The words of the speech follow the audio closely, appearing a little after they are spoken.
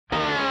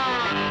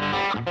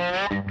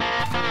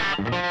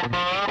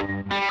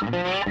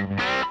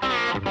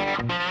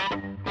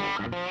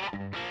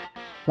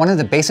One of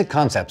the basic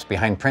concepts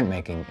behind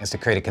printmaking is to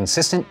create a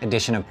consistent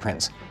edition of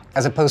prints,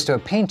 as opposed to a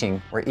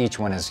painting where each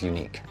one is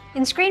unique.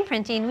 In screen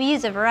printing, we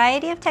use a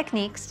variety of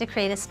techniques to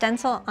create a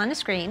stencil on a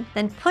screen,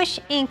 then push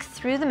ink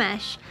through the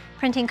mesh,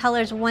 printing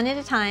colors one at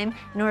a time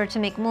in order to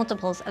make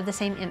multiples of the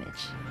same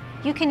image.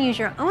 You can use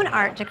your own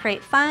art to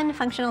create fun,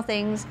 functional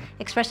things,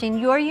 expressing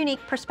your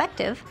unique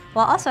perspective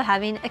while also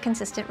having a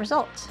consistent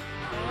result.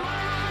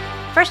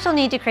 First, you'll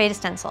need to create a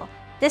stencil.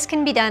 This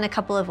can be done a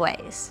couple of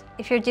ways.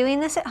 If you're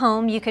doing this at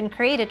home, you can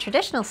create a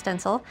traditional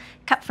stencil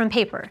cut from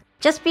paper.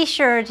 Just be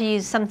sure to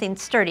use something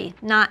sturdy,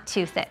 not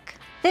too thick.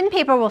 Thin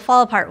paper will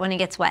fall apart when it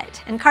gets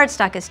wet, and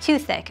cardstock is too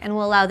thick and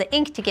will allow the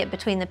ink to get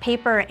between the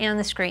paper and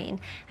the screen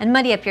and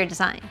muddy up your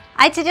design.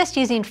 I'd suggest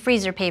using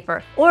freezer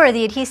paper or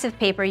the adhesive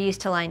paper used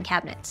to line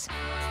cabinets.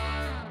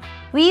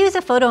 We use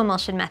a photo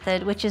emulsion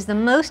method, which is the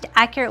most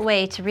accurate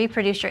way to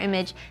reproduce your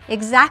image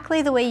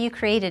exactly the way you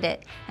created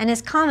it and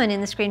is common in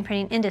the screen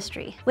printing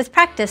industry. With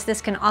practice, this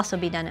can also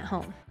be done at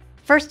home.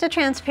 First, a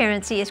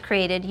transparency is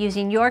created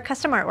using your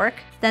custom artwork,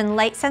 then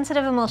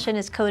light-sensitive emulsion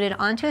is coated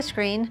onto a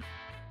screen,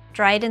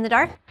 dried in the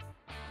dark,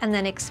 and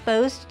then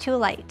exposed to a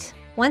light.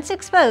 Once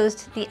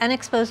exposed, the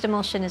unexposed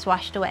emulsion is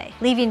washed away,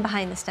 leaving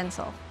behind the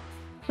stencil.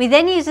 We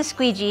then use a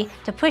squeegee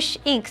to push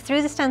ink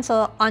through the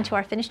stencil onto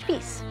our finished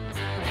piece.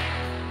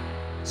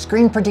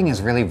 Screen printing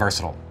is really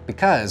versatile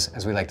because,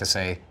 as we like to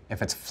say,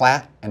 if it's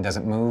flat and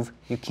doesn't move,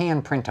 you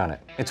can print on it.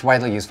 It's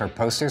widely used for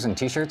posters and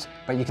t-shirts,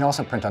 but you can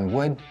also print on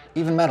wood,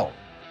 even metal.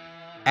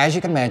 As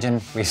you can imagine,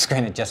 we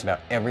screen just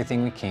about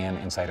everything we can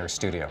inside our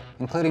studio,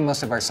 including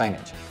most of our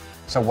signage.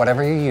 So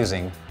whatever you're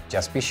using,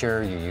 just be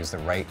sure you use the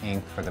right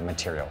ink for the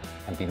material,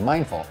 and be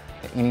mindful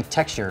that any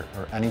texture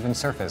or uneven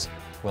surface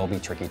will be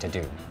tricky to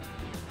do.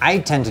 I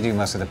tend to do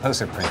most of the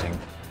poster printing,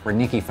 where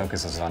Nicky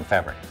focuses on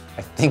fabric.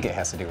 I think it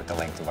has to do with the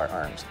length of our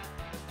arms.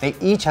 They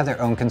each have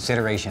their own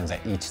considerations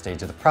at each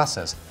stage of the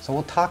process, so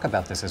we'll talk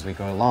about this as we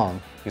go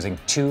along using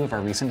two of our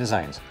recent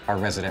designs, our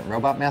resident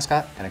robot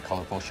mascot and a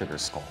colorful sugar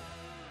skull.